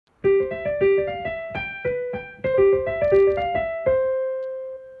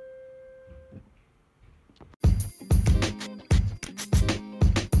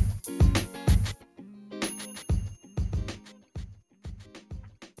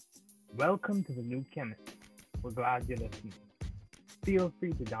Welcome to the new Chemist. We're glad you're listening. Feel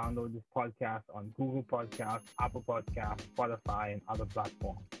free to download this podcast on Google Podcasts, Apple Podcasts, Spotify, and other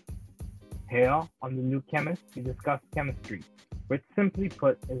platforms. Here on the new Chemist, we discuss chemistry, which simply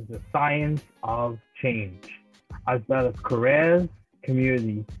put is the science of change, as well as careers,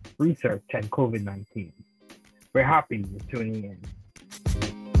 community, research, and COVID-19. We're happy you're tuning in.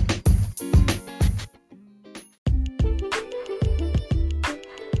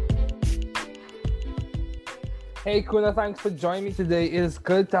 Hey Kuna, thanks for joining me today. It is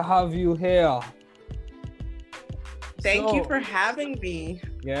good to have you here. Thank you for having me.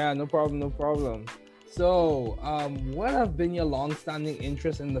 Yeah, no problem. So, what have been your long-standing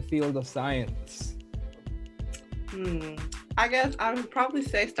interest in the field of science? I guess I would probably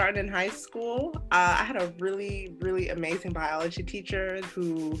say starting in high school. I had a really, really amazing biology teacher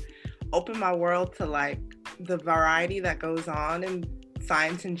who opened my world to like the variety that goes on in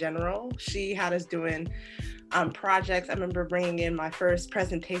science in general. She had us doing projects. I remember bringing in my first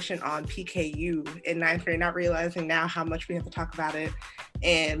presentation on PKU in ninth grade, not realizing now how much we have to talk about it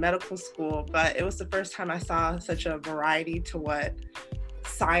in medical school, but it was the first time I saw such a variety to what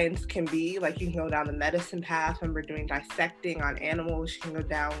science can be. Like you can go down the medicine path. I remember doing dissecting on animals. You can go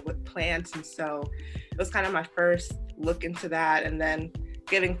down with plants. And so it was kind of my first look into that. And then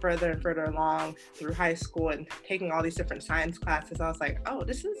getting further and further along through high school and taking all these different science classes, I was like, oh,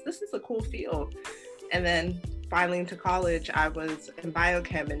 this is a cool field. And then finally into college, I was in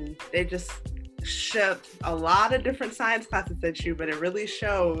biochem, and they just shoved a lot of different science classes at you, but it really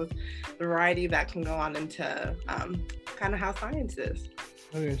shows the variety that can go on into kind of how science is.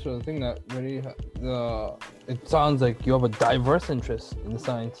 Okay, so the thing that really, it sounds like you have a diverse interest in the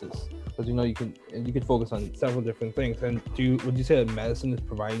sciences, because you can focus on several different things. And would you say that medicine is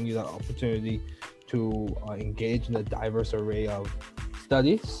providing you that opportunity to engage in a diverse array of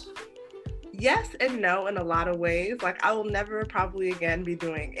studies? Yes and no in a lot of ways. Like I will never probably again be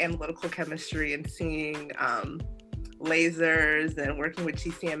doing analytical chemistry and seeing lasers and working with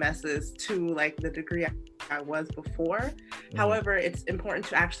GCMSs to like the degree I was before. Mm-hmm. However, it's important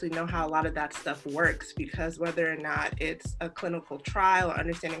to actually know how a lot of that stuff works, because whether or not it's a clinical trial or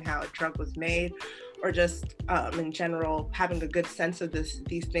understanding how a drug was made, or just in general, having a good sense of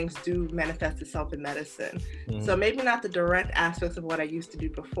these things do manifest itself in medicine. Mm-hmm. So maybe not the direct aspects of what I used to do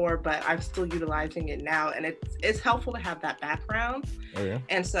before, but I'm still utilizing it now. And it's helpful to have that background. Oh, yeah.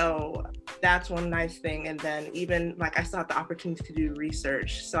 And so that's one nice thing. And then even like I still have the opportunity to do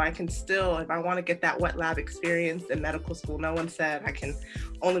research. So I can still, if I want to get that wet lab experience in medical school, no one said I can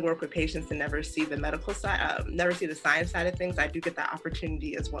only work with patients and never see the medical side, never see the science side of things. I do get that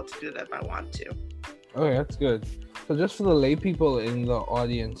opportunity as well to do that if I want to. Okay, that's good. So just for the lay people in the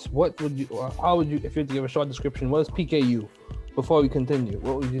audience, how would you, if you had to give a short description, what is PKU? Before we continue,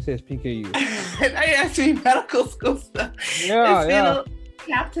 what would you say is PKU? I asked me medical school stuff. Yeah.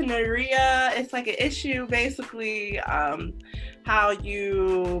 Phenylketonuria. It's like an issue, basically, how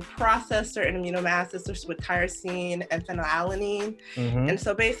you process certain amino acids with tyrosine and phenylalanine. Mm-hmm. And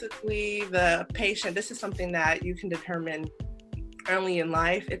so basically the patient, this is something that you can determine early in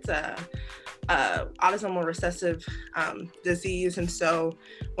life. It's a autosomal recessive disease, and so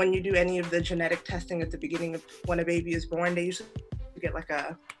when you do any of the genetic testing at the beginning of when a baby is born, they usually get like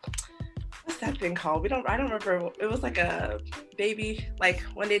what's that thing called? I don't remember. It was like a baby, like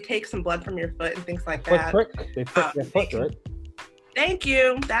when they take some blood from your foot and things like that. They prick your foot, right? Thank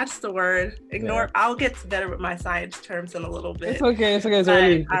you. That's the word. Ignore. Yeah. I'll get better with my science terms in a little bit. It's okay. It's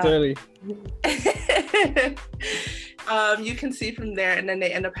early. It's early. You can see from there, and then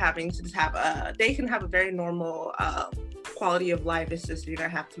they end up having to just have they can have a very normal quality of life. It's just you're gonna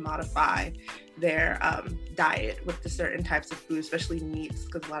have to modify their diet with the certain types of food, especially meats,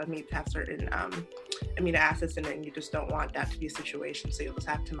 because a lot of meats have certain amino acids in it, and you just don't want that to be a situation. So you'll just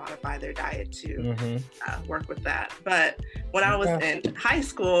have to modify their diet to work with that. But when I was in high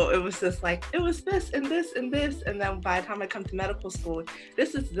school, it was just like, it was this and this and this. And then by the time I come to medical school,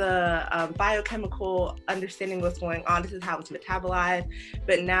 this is the biochemical understanding what's going on. This is how it's metabolized.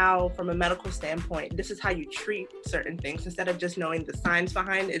 But now from a medical standpoint, this is how you treat certain things. Instead of just knowing the science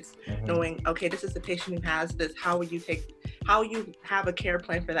behind it, it's knowing, okay, this is the patient who has this. How you have a care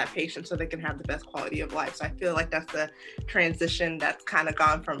plan for that patient so they can have the best quality of life. So I feel like that's the transition that's kind of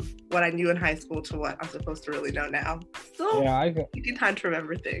gone from what I knew in high school to what I'm supposed to really know now. So taking time to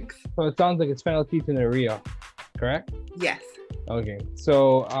remember things. So it sounds like it's phenylketonuria, correct? Yes. Okay.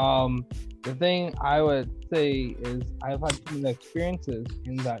 So the thing I would say is I've had some experiences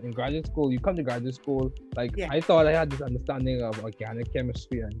in that in graduate school, you come to graduate school, I thought I had this understanding of organic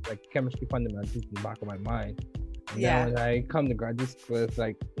chemistry and like chemistry fundamentals in the back of my mind. And then when I come to graduate school, it's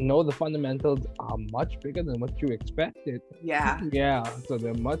like, the fundamentals are much bigger than what you expected. Yeah. So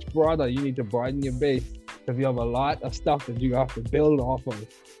they're much broader. You need to broaden your base because you have a lot of stuff that you have to build off of.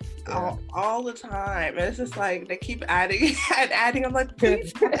 All the time. And it's just like they keep adding and adding. I'm like,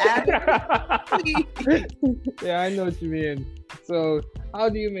 please add. Please. Yeah, I know what you mean. So how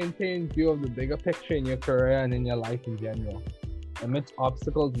do you maintain view of the bigger picture in your career and in your life in general? Amidst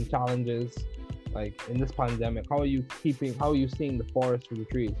obstacles and challenges, like in this pandemic, how are you seeing the forest for the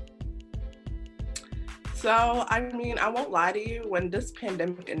trees? So, I mean, I won't lie to you, when this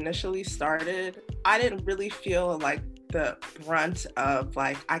pandemic initially started, I didn't really feel like the brunt of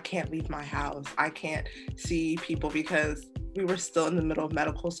like, I can't leave my house, I can't see people, because we were still in the middle of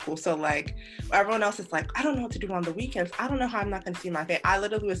medical school. So like everyone else is like, I don't know what to do on the weekends. I don't know how I'm not going to see my family. I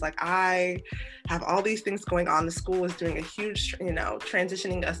literally was like, I have all these things going on. The school was doing a huge,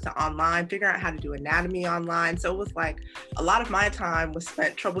 transitioning us to online, figuring out how to do anatomy online. So it was like a lot of my time was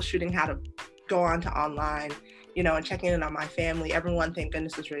spent troubleshooting how to go on to online, and checking in on my family. Everyone, thank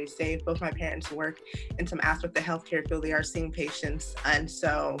goodness, was really safe. Both my parents work in some aspect of the healthcare field. They are seeing patients. And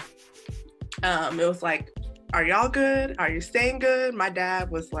so it was like, are y'all good? Are you staying good? My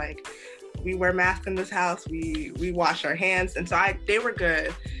dad was like, we wear masks in this house. We wash our hands. And so they were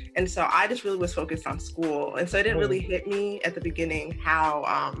good. And so I just really was focused on school. And so it didn't really hit me at the beginning how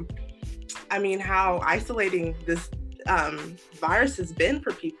isolating this virus has been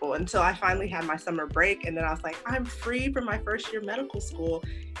for people, until I finally had my summer break. And then I was like, I'm free from my first year medical school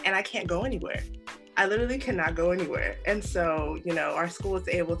and I can't go anywhere. I literally cannot go anywhere. And so, our school was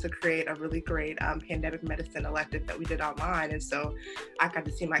able to create a really great pandemic medicine elective that we did online. And so I got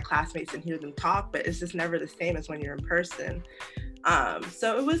to see my classmates and hear them talk, but it's just never the same as when you're in person.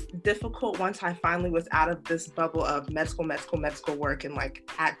 So it was difficult once I finally was out of this bubble of medical work and like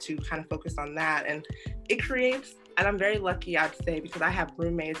had to kind of focus on that. And it creates, and I'm very lucky, I'd say, because I have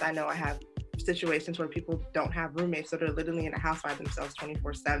roommates. I know I have situations where people don't have roommates, so they're literally in a house by themselves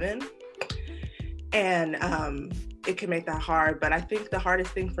 24/7. And it can make that hard. But I think the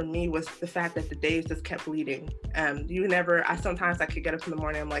hardest thing for me was the fact that the days just kept bleeding. Sometimes I could get up in the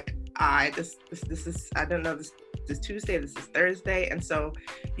morning, I'm like, this is Tuesday, this is Thursday. And so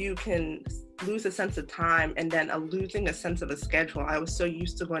you can lose a sense of time, and then losing a sense of a schedule. I was so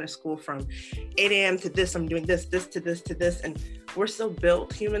used to going to school from 8 a.m. to this, I'm doing this to this. And we're so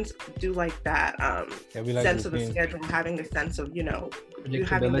built, humans do like that sense of a schedule, having a sense of, you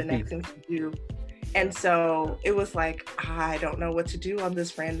having the next thing to do. And so it was like, I don't know what to do on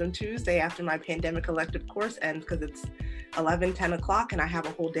this random Tuesday after my pandemic elective course ends, because it's 10 o'clock and I have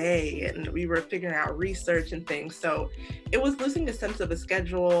a whole day, and we were figuring out research and things. So it was losing a sense of a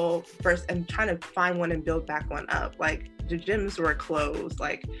schedule first and trying to find one and build back one up. Like the gyms were closed,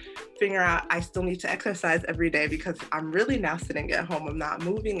 like figuring out I still need to exercise every day because I'm really now sitting at home, I'm not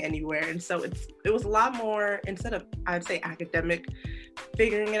moving anywhere. And so it was a lot more, instead of, I'd say, academic,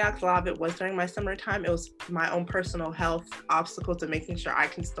 figuring it out, because a lot of it was during my summertime, it was my own personal health obstacles of making sure I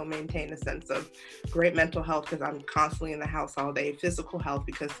can still maintain a sense of great mental health because I'm constantly in the house all day, physical health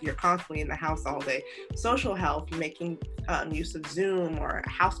because you're constantly in the house all day, social health, making use of Zoom, or a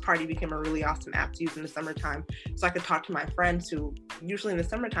house party became a really awesome app to use in the summertime. So I could talk to my friends who usually in the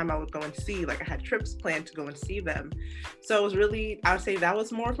summertime I would go and see, like I had trips planned to go and see them. So it was really, I would say that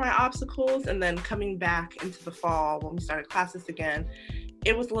was more of my obstacles. And then coming back into the fall when we started classes again,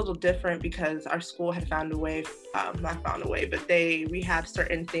 it was a little different because our school had found a way, but we had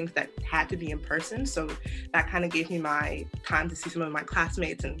certain things that had to be in person. So that kind of gave me my time to see some of my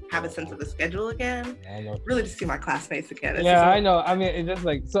classmates and have a sense of the schedule again. Really to see my classmates again. I know. I mean, it's just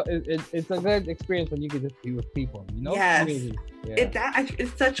like, so it's a good experience when you can just be with people, Yes.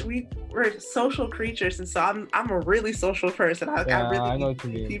 It's such, we're social creatures. And so I'm a really social person. I really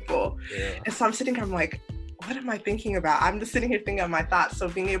need people. Yeah. And so I'm sitting here, I'm like, what am I thinking about? I'm just sitting here thinking of my thoughts. So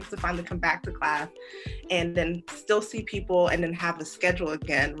being able to finally come back to class and then still see people and then have a schedule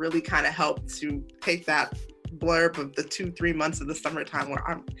again really kind of helped to take that blurb of the 2-3 months of the summertime where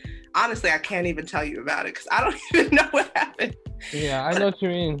I can't even tell you about it because I don't even know what happened. Yeah, I know what you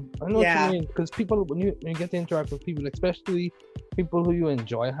mean. What you mean. Because people, when you get to interact with people, especially people who you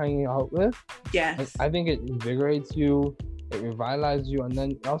enjoy hanging out with, yes, I think it invigorates you. It revitalizes you, and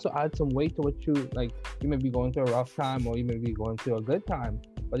then it also adds some weight to what you like. You may be going through a rough time, or you may be going through a good time,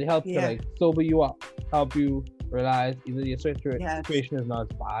 but it helps to like sober you up, help you realize either your situation is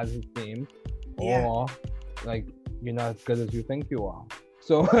not as bad as it seems, or like you're not as good as you think you are.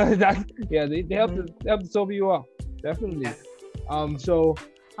 So that's they help to sober you up, definitely. Yes. So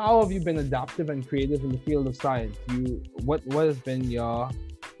how have you been adaptive and creative in the field of science? What has been your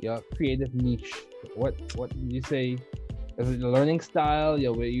your creative niche? What did you say? Is it the learning style,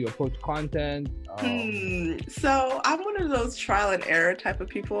 your way you approach content? So I'm one of those trial and error type of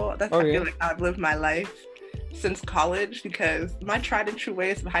people. I feel like I've lived my life since college, because my tried and true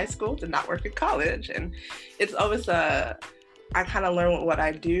ways of high school did not work in college. And it's always I kind of learn what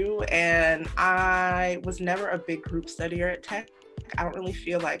I do. And I was never a big group studier at Tech. I don't really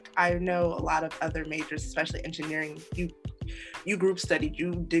feel like, I know a lot of other majors, especially engineering, you group studied,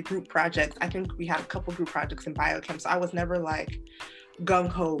 you did group projects. I think we had a couple group projects in biochem. So I was never like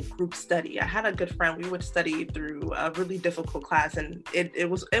gung-ho group study. I had a good friend, we would study through a really difficult class, and it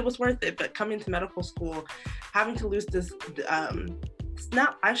was worth it. But coming to medical school, having to lose this,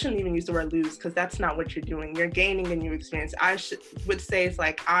 I shouldn't even use the word lose, because that's not what you're doing. You're gaining a new experience. Would say it's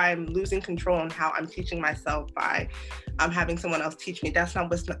like I'm losing control on how I'm teaching myself by having someone else teach me. That's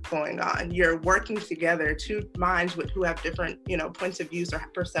not what's going on. You're working together, two minds who have different, points of views or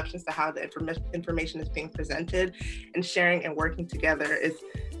perceptions to how the information is being presented, and sharing and working together is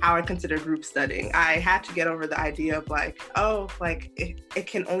how I consider group studying. I had to get over the idea of it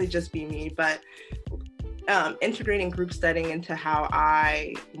can only just be me, but integrating group studying into how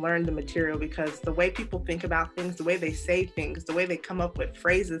I learn the material, because the way people think about things, the way they say things, the way they come up with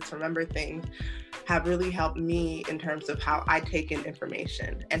phrases to remember things, have really helped me in terms of how I take in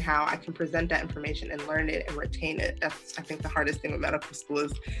information and how I can present that information and learn it and retain it. That's, I think, the hardest thing with medical school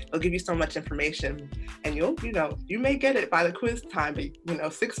is they'll give you so much information, and you may get it by the quiz time,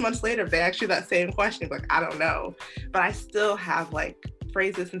 but 6 months later, if they ask you that same question, you're like, I don't know. But I still have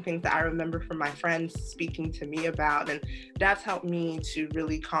phrases and things that I remember from my friends speaking to me about, and that's helped me to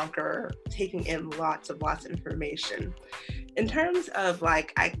really conquer taking in lots of information. In terms of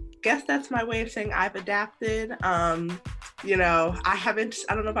I guess that's my way of saying I've adapted. I don't know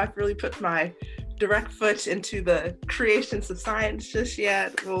if I've really put my direct foot into the creations of science just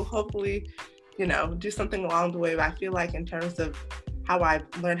yet. We'll hopefully, do something along the way, but I feel like in terms of how I've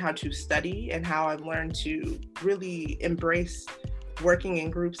learned how to study and how I've learned to really embrace working in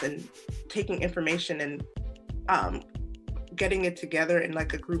groups and taking information and getting it together in a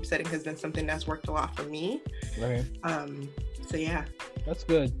group setting has been something that's worked a lot for me. Right. So yeah. That's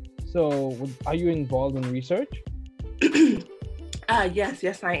good. So are you involved in research?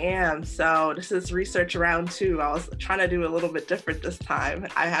 Yes, I am. So this is research round 2. I was trying to do a little bit different this time.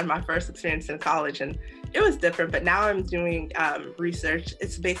 I had my first experience in college and it was different, but now I'm doing research.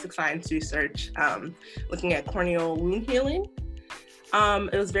 It's basic science research, looking at corneal wound healing.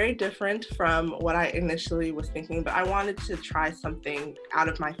 It was very different from what I initially was thinking, but I wanted to try something out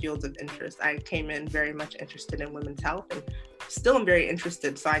of my fields of interest. I came in very much interested in women's health and still am very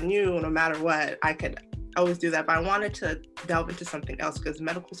interested. So I knew no matter what, I could always do that. But I wanted to delve into something else because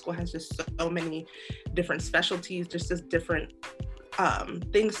medical school has just so many different specialties, just different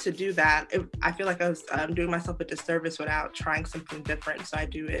things to do that I feel like I was doing myself a disservice without trying something different. So I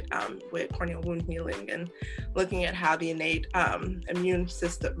do it with corneal wound healing and looking at how the innate immune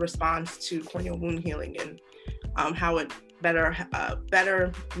system responds to corneal wound healing and how it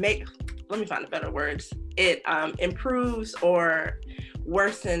it improves or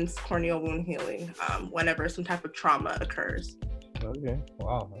worsens corneal wound healing whenever some type of trauma occurs. Okay,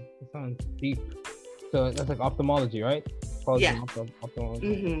 wow, that sounds deep. So that's like ophthalmology, right? Yeah. Ophthalmology.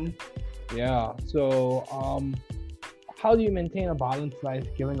 Mm-hmm. Yeah. So, how do you maintain a balanced life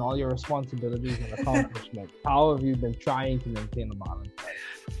given all your responsibilities and accomplishments? How have you been trying to maintain a balanced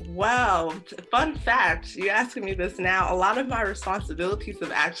life? Well, fun fact, you asking me this now, a lot of my responsibilities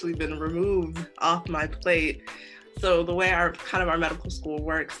have actually been removed off my plate. So the way our medical school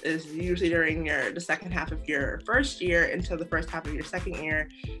works is usually during the second half of your first year into the first half of your second year.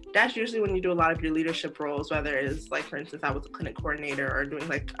 That's usually when you do a lot of your leadership roles, whether it's for instance, I was a clinic coordinator or doing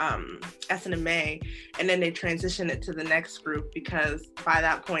SNMA, and then they transition it to the next group because by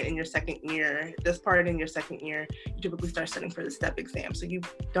that point in your second year, you typically start studying for the STEP exam. So you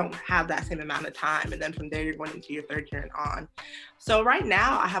don't have that same amount of time. And then from there, you're going into your third year and on. So right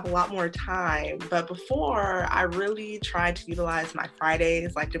now I have a lot more time, but before I really tried to utilize my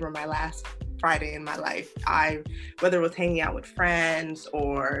Fridays, they were my last Friday in my life. Whether it was hanging out with friends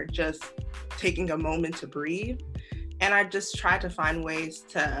or just taking a moment to breathe. And I just tried to find ways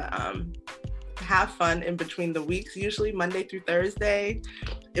to have fun in between the weeks. Usually Monday through Thursday,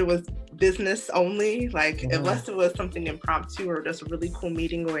 it was business only. Unless it was something impromptu or just a really cool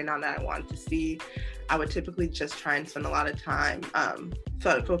meeting going on that I wanted to see, I would typically just try and spend a lot of time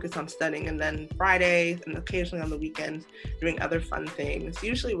focus on studying. And then Fridays and occasionally on the weekends doing other fun things.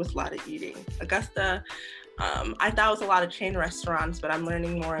 Usually it was a lot of eating. Augusta, I thought it was a lot of chain restaurants, but I'm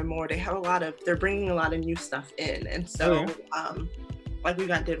learning more and more. They're bringing a lot of new stuff in. And so like we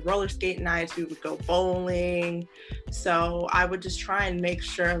did roller skate nights, we would go bowling. So I would just try and make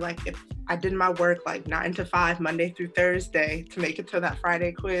sure, like, if I did my work like 9 to 5 Monday through Thursday to make it to that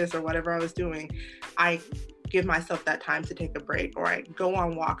Friday quiz or whatever I was doing, I give myself that time to take a break, or I go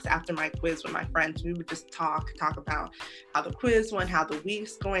on walks after my quiz with my friends. We would just talk about how the quiz went, how the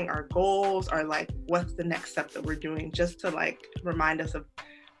week's going, our goals, or like what's the next step that we're doing, just to like remind us of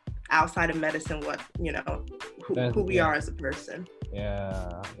outside of medicine what, you know, who we are as a person.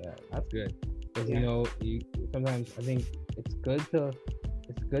 Yeah, that's good. Because you sometimes I think it's good to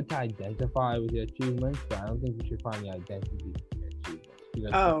identify with your achievements, but I don't think you should find your identity in your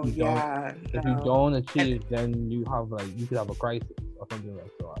achievements. Because if you don't achieve, then you could have a crisis or something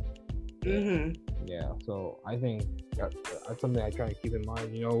like that. Mm-hmm. Yeah, so I think that's something I try to keep in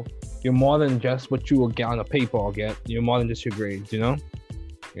mind. You're more than just what you will get on a paper or get. You're more than just your grades.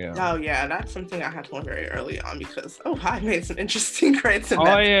 Yeah. Oh yeah, that's something I had to learn very early on, because I made some interesting grades.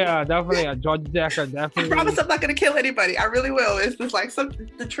 Yeah, definitely. Georgia Tech, definitely. I promise I'm not gonna kill anybody. I really will. It's just like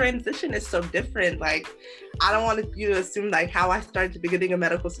the transition is so different. Like, I don't want you to assume like how I started at the beginning of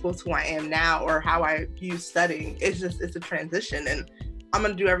medical school to who I am now, or how I view studying. It's a transition, and I'm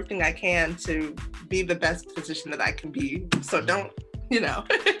gonna do everything I can to be the best physician that I can be. So don't.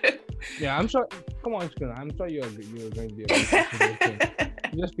 Yeah, I'm sure. Come on, Kuna. I'm sure you're going to be a good physician.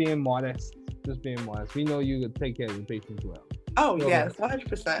 Just being modest. We know you could take care of your patients well. Oh, so, yes,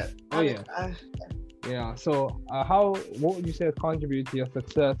 100%. Oh, yeah. Yeah. So, what would you say contributed to your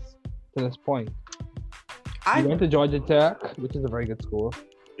success to this point? You went to Georgia Tech, which is a very good school.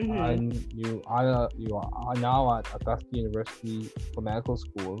 Mm-hmm. And you are now at Augusta University for medical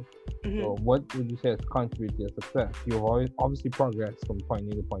school. Mm-hmm. So what would you say has contributed to your success? You've obviously progressed from point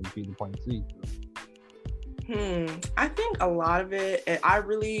A to point B to point C. I think a lot of it, I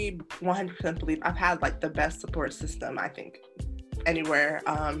really 100% believe I've had like the best support system, I think, anywhere.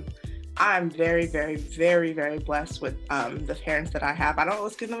 I'm very, very, very, very blessed with the parents that I have. I don't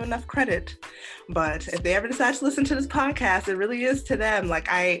always give them enough credit, but if they ever decide to listen to this podcast, it really is to them. Like,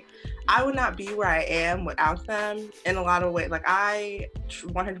 I would not be where I am without them in a lot of ways. Like, I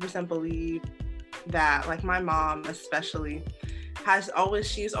 100% believe that, like, my mom especially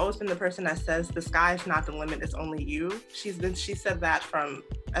she's always been the person that says the sky is not the limit, it's only you. She said that from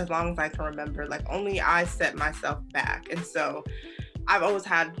as long as I can remember. Like, only I set myself back. And so I've always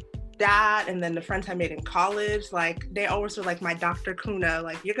had that, and then the friends I made in college, like, they always were like my Dr. Kuna,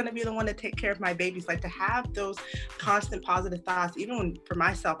 like, you're gonna be the one to take care of my babies. Like, to have those constant positive thoughts, even when for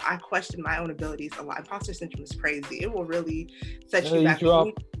myself I question my own abilities a lot. Imposter syndrome is crazy. It will really set you back.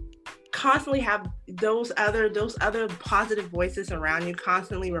 Constantly have those other positive voices around you,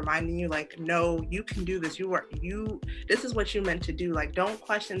 constantly reminding you, like, no, you can do this. This is what you meant to do. Like, don't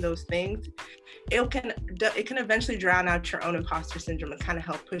question those things. It can eventually drown out your own imposter syndrome and kind of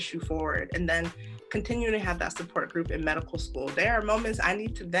help push you forward. And then continue to have that support group in medical school. There are moments I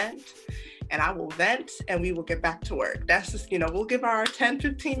need to vent, and I will vent, and we will get back to work. That's just, we'll give our 10,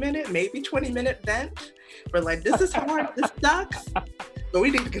 15 minute, maybe 20-minute vent. We're like, this is hard, this sucks, but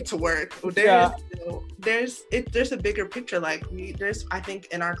we need to get to work. There's a bigger picture. Like, I think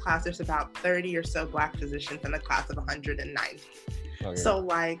in our class, there's about 30 or so Black physicians in a class of 190. Okay. So,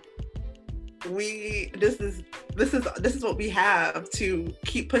 like, this is what we have to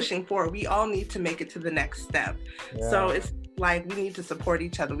keep pushing forward. We all need to make it to the next step. Yeah. So it's like, we need to support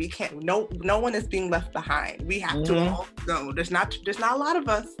each other. We can't, no one is being left behind. We have to all go. There's not a lot of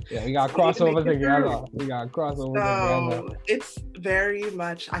us. Yeah, we got crossovers together. So it's very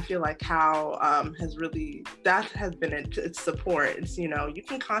much, I feel like, how that has been its support. It's, you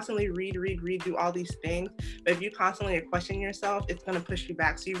can constantly read, do all these things, but if you constantly are questioning yourself, it's going to push you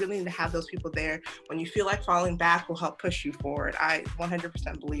back. So you really need to have those people there when you feel like falling back, will help push you forward. I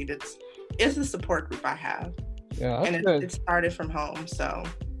 100% believe it's a support group I have. Yeah, and it started from home, so.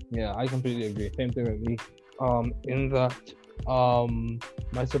 Yeah, I completely agree. Same thing with me. In that,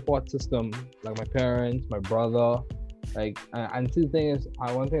 my support system, like my parents, my brother, like, and the thing is,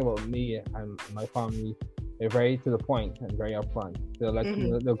 one thing about me and my family, they're very to the point and very upfront.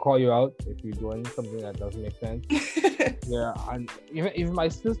 They'll they'll call you out if you're doing something that doesn't make sense. Yeah, and even my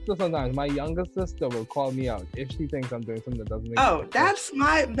sister sometimes, my younger sister will call me out if she thinks I'm doing something that doesn't make sense. Oh, that's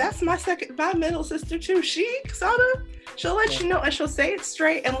my middle sister too. She'll let you know, and she'll say it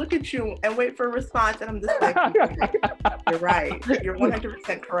straight and look at you and wait for a response. And I'm just like, you're right. You're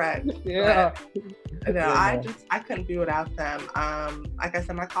 100% correct. Yeah. But, I couldn't be without them. Like I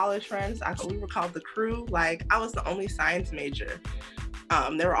said, my college friends, we were called the crew. Like, I was the only science major.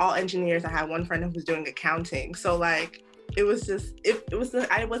 They were all engineers. I had one friend who was doing accounting. So, like, it was just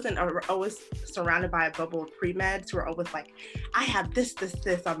I wasn't always surrounded by a bubble of pre-meds who are always like, I have this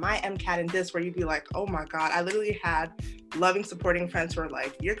on my MCAT and this, where you'd be like, oh my God. I literally had loving, supporting friends who are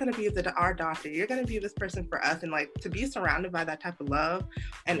like, you're gonna be our doctor, you're gonna be this person for us. And like, to be surrounded by that type of love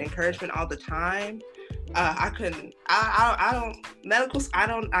and encouragement all the time, I couldn't. I don't medical.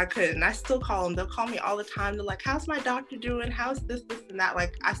 I couldn't. I still call them. They'll call me all the time. They're like, how's my doctor doing? How's this and that?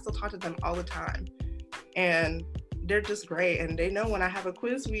 Like, I still talk to them all the time, and they're just great. And they know when I have a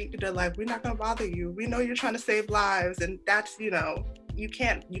quiz week, they're like, we're not gonna bother you. We know you're trying to save lives, and that's, you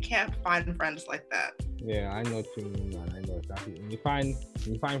can't find friends like that. Yeah, I know what you mean, man. I know exactly. When you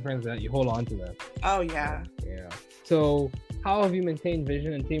find friends that you hold on to them. Oh yeah. Yeah. So, how have you maintained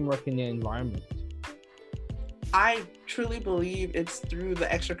vision and teamwork in your environment? I truly believe it's through the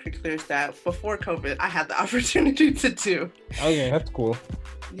extracurriculars that before COVID I had the opportunity to do. Okay, that's cool.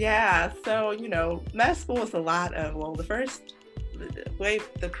 Yeah, so med school is a lot of, the way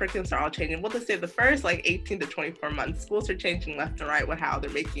the curriculums are all changing. Let's say the first 18 to 24 months, schools are changing left and right with how they're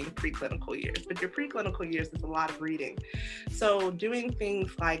making preclinical years. But your preclinical years is a lot of reading. So doing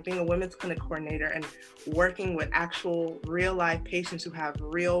things like being a women's clinic coordinator and working with actual real life patients who have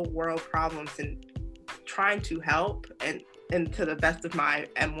real world problems and trying to help and to the best of my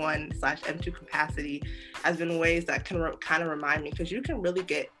M1/M2 capacity has been ways that can kind of remind me, because you can really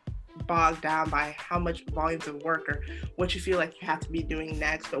get bogged down by how much volumes of work or what you feel like you have to be doing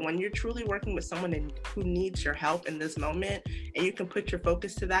next. But when you're truly working with someone who needs your help in this moment, and you can put your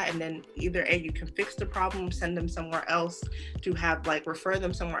focus to that, and then either you can fix the problem, send them somewhere else to have refer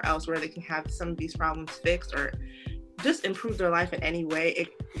them somewhere else where they can have some of these problems fixed, or just improve their life in any way, it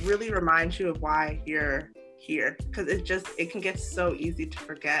really reminds you of why you're here, because it can get so easy to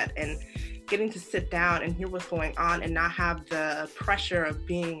forget. And getting to sit down and hear what's going on and not have the pressure of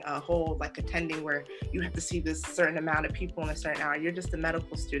being a whole attending where you have to see this certain amount of people in a certain hour. You're just a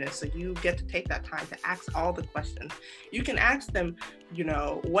medical student, so you get to take that time to ask all the questions. You can ask them,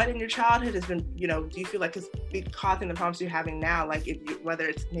 what in your childhood has been, do you feel like it's causing the problems you're having now? Whether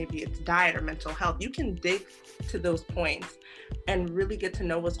it's maybe it's diet or mental health, you can dig to those points and really get to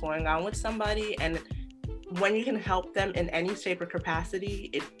know what's going on with somebody. And when you can help them in any shape or capacity,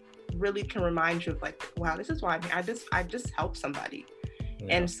 it really can remind you of wow, this is why I just helped somebody.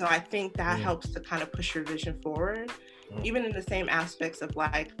 Yeah. And so I think that helps to kind of push your vision forward. Even in the same aspects of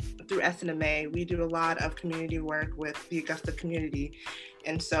through SNMA, we do a lot of community work with the Augusta community.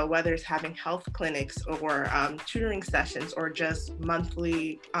 And so whether it's having health clinics or tutoring sessions or just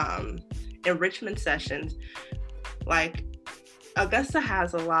monthly enrichment sessions, Augusta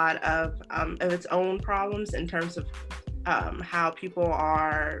has a lot of its own problems in terms of how people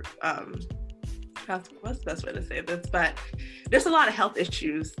are, what's the best way to say this, but there's a lot of health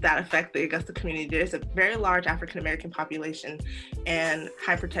issues that affect the Augusta community. There's a very large African-American population, and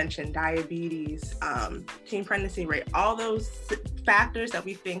hypertension, diabetes, teen pregnancy rate, all those factors that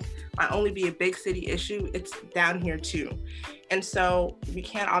we think might only be a big city issue, it's down here too. And so we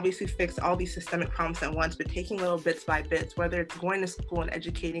can't obviously fix all these systemic problems at once, but taking little bits by bits, whether it's going to school and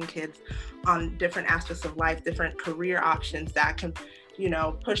educating kids on different aspects of life, different career options that can,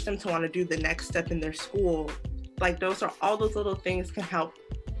 push them to want to do the next step in their school. All those little things can help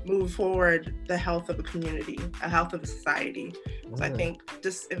move forward the health of a community, a health of a society. So I think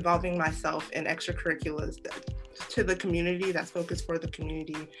just involving myself in extracurriculars to the community, that's focused for the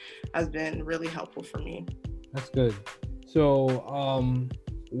community, has been really helpful for me. That's good. So,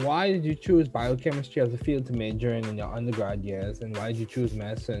 why did you choose biochemistry as a field to major in your undergrad years, and why did you choose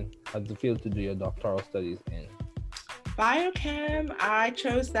medicine as the field to do your doctoral studies in? Biochem, I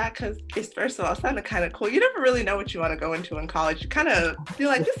chose that because first of all, it sounded kind of cool. You never really know what you want to go into in college. You kind of feel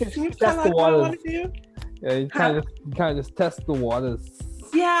like this seems kind of like what I want to do. Yeah, you kind of just test the waters.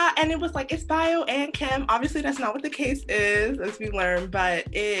 Yeah, and it was it's bio and chem. Obviously, that's not what the case is, as we learned, but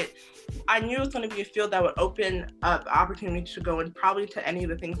I knew it was going to be a field that would open up opportunity to go in probably to any of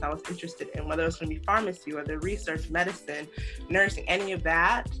the things I was interested in, whether it was going to be pharmacy, whether research, medicine, nursing, any of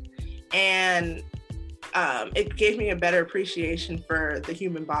that. And it gave me a better appreciation for the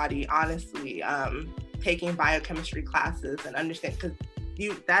human body, honestly, taking biochemistry classes and understand, because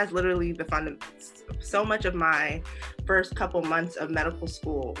that's literally the fun. So much of my first couple months of medical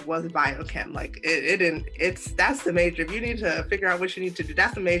school was biochem. That's the major. If you need to figure out what you need to do,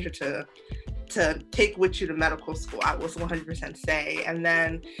 that's the major to take with you to medical school, I will 100% say. And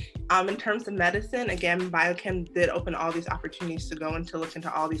then in terms of medicine, again, biochem did open all these opportunities to go into look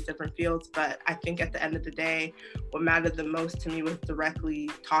into all these different fields. But I think at the end of the day, what mattered the most to me was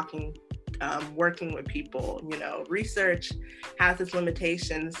directly working with people. Research has its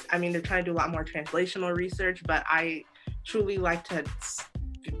limitations. I mean, they're trying to do a lot more translational research, but I truly like to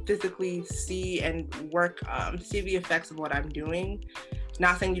physically see and work, see the effects of what I'm doing.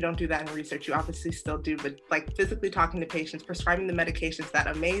 Not saying you don't do that in research, you obviously still do, but like physically talking to patients, prescribing the medications that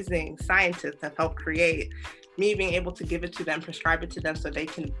amazing scientists have helped create, me being able to give it to them, prescribe it to them so they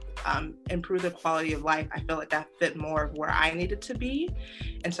can improve their quality of life, I felt like that fit more of where I needed to be.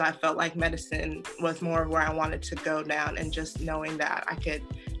 And so I felt like medicine was more of where I wanted to go down, and just knowing that I could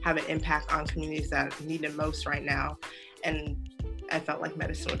have an impact on communities that need it most right now. And I felt like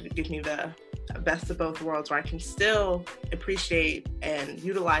medicine would give me the best of both worlds, where I can still appreciate and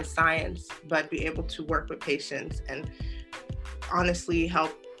utilize science, but be able to work with patients and honestly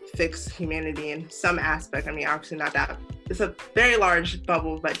help fix humanity in some aspect. I mean, obviously not that, it's a very large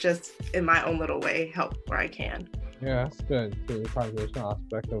bubble, but just in my own little way, help where I can. Yeah, that's good. So the translational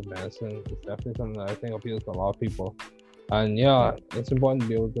aspect of medicine is definitely something that I think appeals to a lot of people. And yeah, it's important to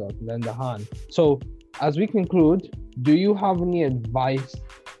be able to lend a hand. So as we conclude, do you have any advice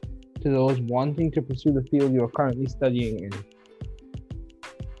to those wanting to pursue the field you're currently studying in?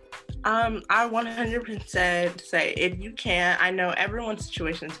 I 100% say, if you can, I know everyone's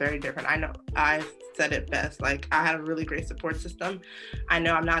situation is very different. I know I said it best, like I had a really great support system. I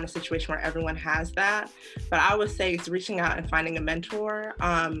know I'm not in a situation where everyone has that, but I would say it's reaching out and finding a mentor.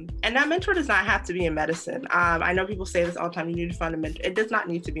 And that mentor does not have to be in medicine. I know people say this all the time, you need to find a mentor. It does not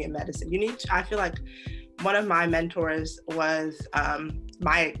need to be in medicine. I feel like one of my mentors was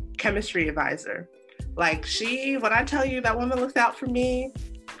my chemistry advisor. Like when I tell you that woman looked out for me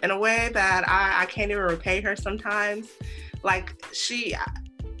in a way that I can't even repay her sometimes. Like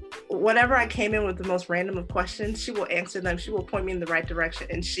whatever I came in with the most random of questions, she will answer them. She will point me in the right direction.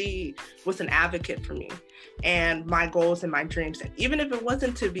 And she was an advocate for me and my goals and my dreams. And even if it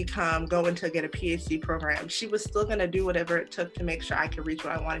wasn't to go into get a PhD program, she was still going to do whatever it took to make sure I could reach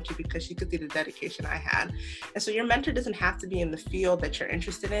what I wanted to, because she could see the dedication I had. And so your mentor doesn't have to be in the field that you're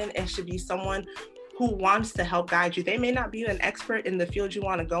interested in. It should be someone who wants to help guide you. They may not be an expert in the field you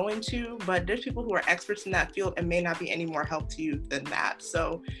want to go into, but there's people who are experts in that field and may not be any more help to you than that.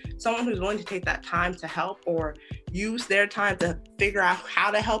 So someone who's willing to take that time to help, or use their time to figure out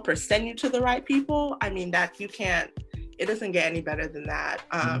how to help or send you to the right people, I mean, it doesn't get any better than that.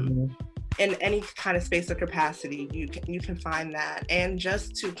 In any kind of space or capacity, you can find that. And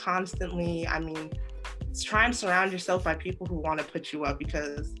just to constantly, try and surround yourself by people who want to put you up,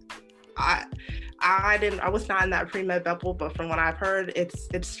 because I was not in that pre-med bubble, but from what I've heard,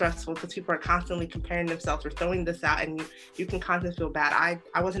 it's stressful because people are constantly comparing themselves or throwing this out, and you can constantly feel bad.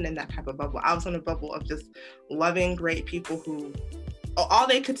 I wasn't in that type of bubble. I was in a bubble of just loving great people who all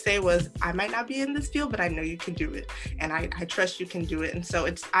they could say was, I might not be in this field, but I know you can do it, and I trust you can do it. And so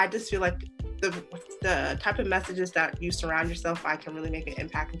I just feel like the type of messages that you surround yourself by can really make an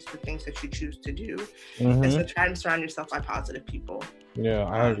impact into the things that you choose to do. And so try and surround yourself by positive people. Yeah,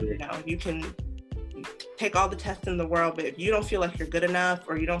 I agree. You can take all the tests in the world, but if you don't feel like you're good enough,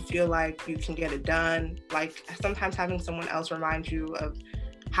 or you don't feel like you can get it done, like sometimes having someone else remind you of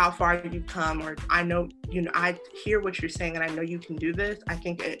how far you've come, or I hear what you're saying and I know you can do this, I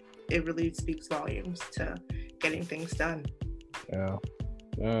think it really speaks volumes to getting things done.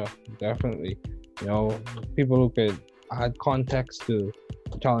 Yeah, definitely. People who could add context to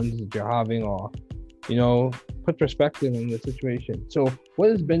the challenges that you're having, or put perspective in the situation. So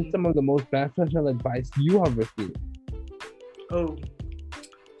what has been some of the most beneficial advice you have received?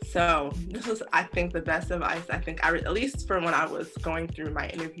 So this was, I think, the best advice at least from when I was going through my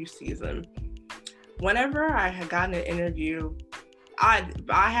interview season. Whenever I had gotten an interview, I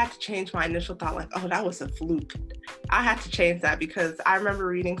had to change my initial thought, like, oh, that was a fluke. I had to change that, because I remember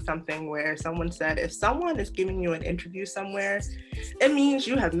reading something where someone said, if someone is giving you an interview somewhere, it means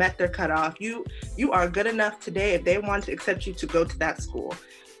you have met their cutoff. You are good enough today if they want to accept you to go to that school.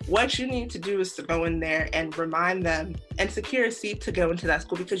 What you need to do is to go in there and remind them and secure a seat to go into that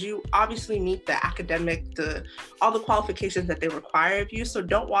school, because you obviously meet the academic, all the qualifications that they require of you. So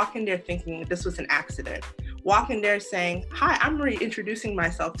don't walk in there thinking this was an accident. Walk in there saying, hi, I'm reintroducing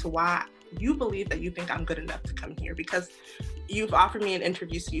myself to why you believe that you think I'm good enough to come here, because you've offered me an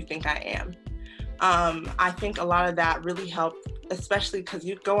interview, so you think I am. I think a lot of that really helped, especially because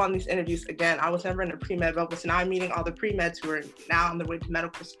you go on these interviews. Again, I was never in a pre-med bubble, so now I'm meeting all the pre-meds who are now on their way to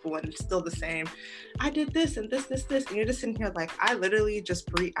medical school, and it's still the same. I did this and this, and you're just sitting here like, I literally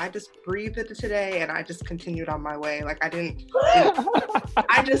just breathed it today, and I just continued on my way. Like, I didn't,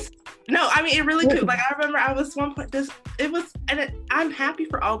 it really could. Like, I remember I was one point, it was I'm happy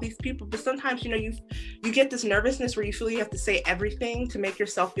for all these people, but sometimes, you get this nervousness where you feel you have to say everything to make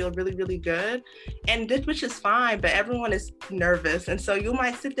yourself feel really, really good. And this, which is fine, but everyone is nervous. And so you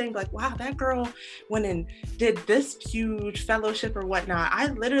might sit there and be like, wow, that girl went and did this huge fellowship or whatnot. I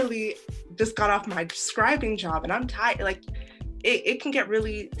literally just got off my scribing job and I'm tired. Like it can get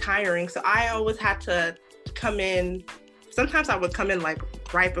really tiring. So I always had to come in. Sometimes I would come in like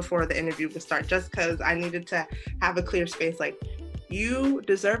right before the interview would start, just because I needed to have a clear space. Like, you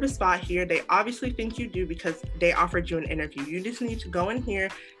deserve a spot here. They obviously think you do because they offered you an interview. You just need to go in here,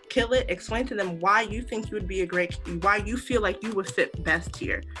 kill it, explain to them why you think you would be why you feel like you would fit best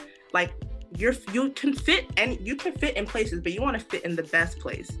here. Like, you can fit in places, but you want to fit in the best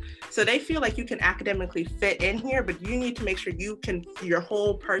place. So they feel like you can academically fit in here, but you need to make sure your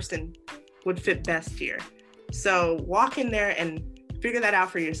whole person would fit best here. So walk in there and figure that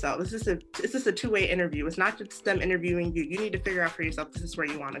out for yourself. This is a two-way interview. It's not just them interviewing you. You need to figure out for yourself, this is where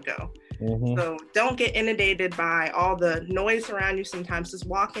you want to go. Mm-hmm. So don't get inundated by all the noise around you sometimes. Just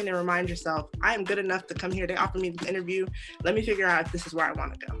walk in and remind yourself, I am good enough to come here. They offered me this interview. Let me figure out if this is where I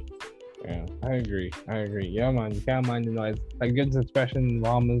want to go. Yeah, I agree. Yeah, man, you can't mind the noise. Like good expression in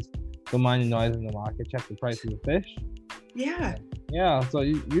Bahamas, don't mind the noise in the market. Check the price of the fish. Yeah. Yeah, so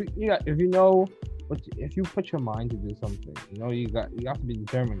you got, if you put your mind to do something, you have to be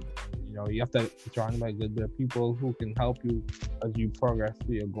determined. You have to be surrounded by good people who can help you as you progress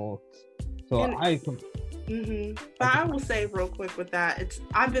to your goals. So But I will say real quick with that,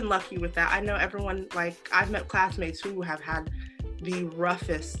 I've been lucky with that. I know everyone, like I've met classmates who have had the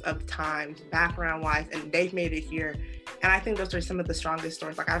roughest of times background wise, and they've made it here. And I think those are some of the strongest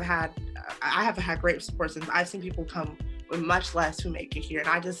stories. Like I have had great support since I've seen people come with much less who make it here,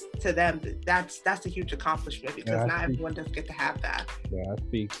 and to them that's a huge accomplishment, because not everyone does get to have that. Yeah,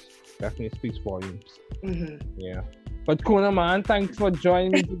 definitely speaks volumes. Mm-hmm. Yeah, but Kuna, man, thanks for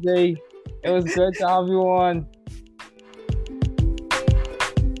joining me today. It was good to have you on.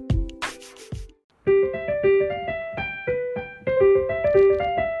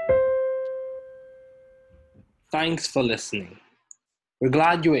 Thanks for listening. We're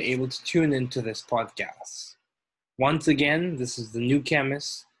glad you were able to tune into this podcast. Once again, this is the New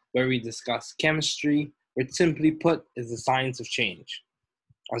Chemist, where we discuss chemistry, which simply put is the science of change,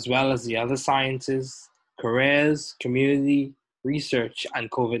 as well as the other sciences, careers, community, research,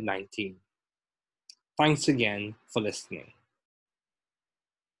 and COVID-19. Thanks again for listening.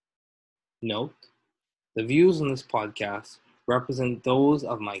 Note, the views on this podcast represent those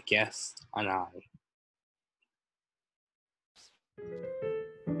of my guests and I.